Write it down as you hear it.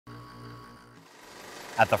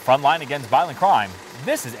At the front line against violent crime,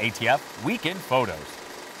 this is ATF Weekend Photos.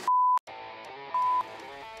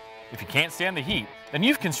 If you can't stand the heat, then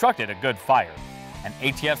you've constructed a good fire. An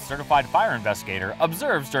ATF certified fire investigator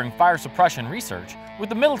observes during fire suppression research with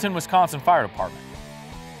the Middleton, Wisconsin Fire Department.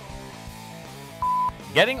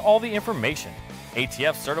 Getting all the information.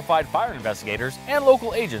 ATF certified fire investigators and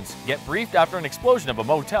local agents get briefed after an explosion of a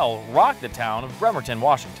motel rocked the town of Bremerton,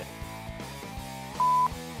 Washington.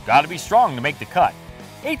 Gotta be strong to make the cut.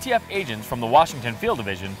 ATF agents from the Washington Field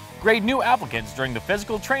Division grade new applicants during the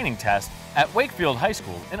physical training test at Wakefield High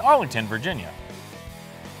School in Arlington, Virginia.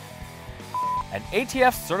 An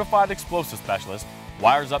ATF certified explosive specialist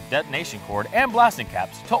wires up detonation cord and blasting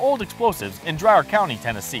caps to old explosives in Dreier County,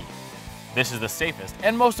 Tennessee. This is the safest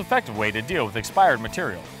and most effective way to deal with expired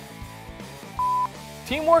material.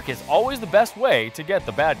 Teamwork is always the best way to get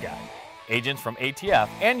the bad guy. Agents from ATF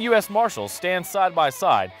and US Marshals stand side by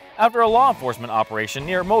side after a law enforcement operation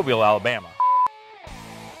near Mobile, Alabama.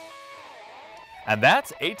 And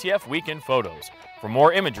that's ATF Weekend Photos. For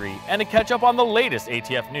more imagery and to catch up on the latest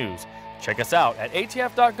ATF news, check us out at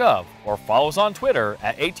atf.gov or follow us on Twitter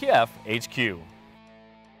at ATFHQ.